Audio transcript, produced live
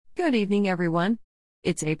Good evening, everyone.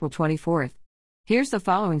 It's April 24th. Here's the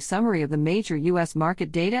following summary of the major U.S.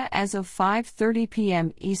 market data as of 5:30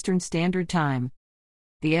 p.m. Eastern Standard Time.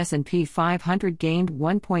 The S&P 500 gained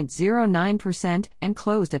 1.09% and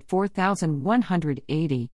closed at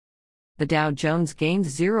 4,180. The Dow Jones gained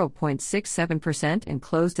 0.67% and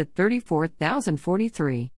closed at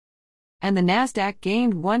 34,043. And the Nasdaq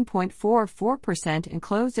gained 1.44% and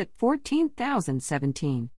closed at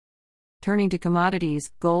 14,017. Turning to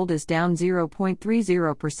commodities, gold is down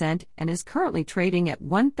 0.30% and is currently trading at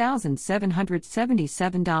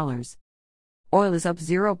 $1,777. Oil is up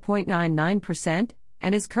 0.99%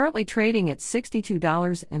 and is currently trading at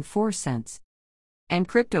 $62.04. And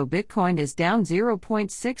crypto Bitcoin is down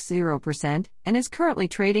 0.60% and is currently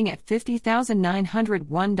trading at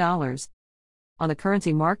 $50,901. On the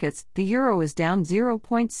currency markets, the euro is down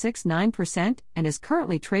 0.69% and is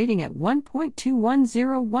currently trading at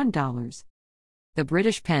 $1.2101. The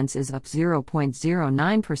British pence is up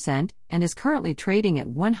 0.09% and is currently trading at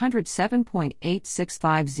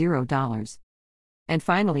 $107.8650. And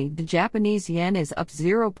finally, the Japanese yen is up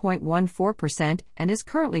 0.14% and is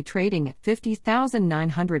currently trading at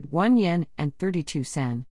 50,901 yen and 32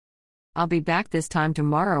 sen. I'll be back this time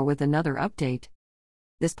tomorrow with another update.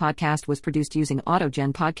 This podcast was produced using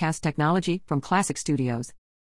AutoGen podcast technology from Classic Studios.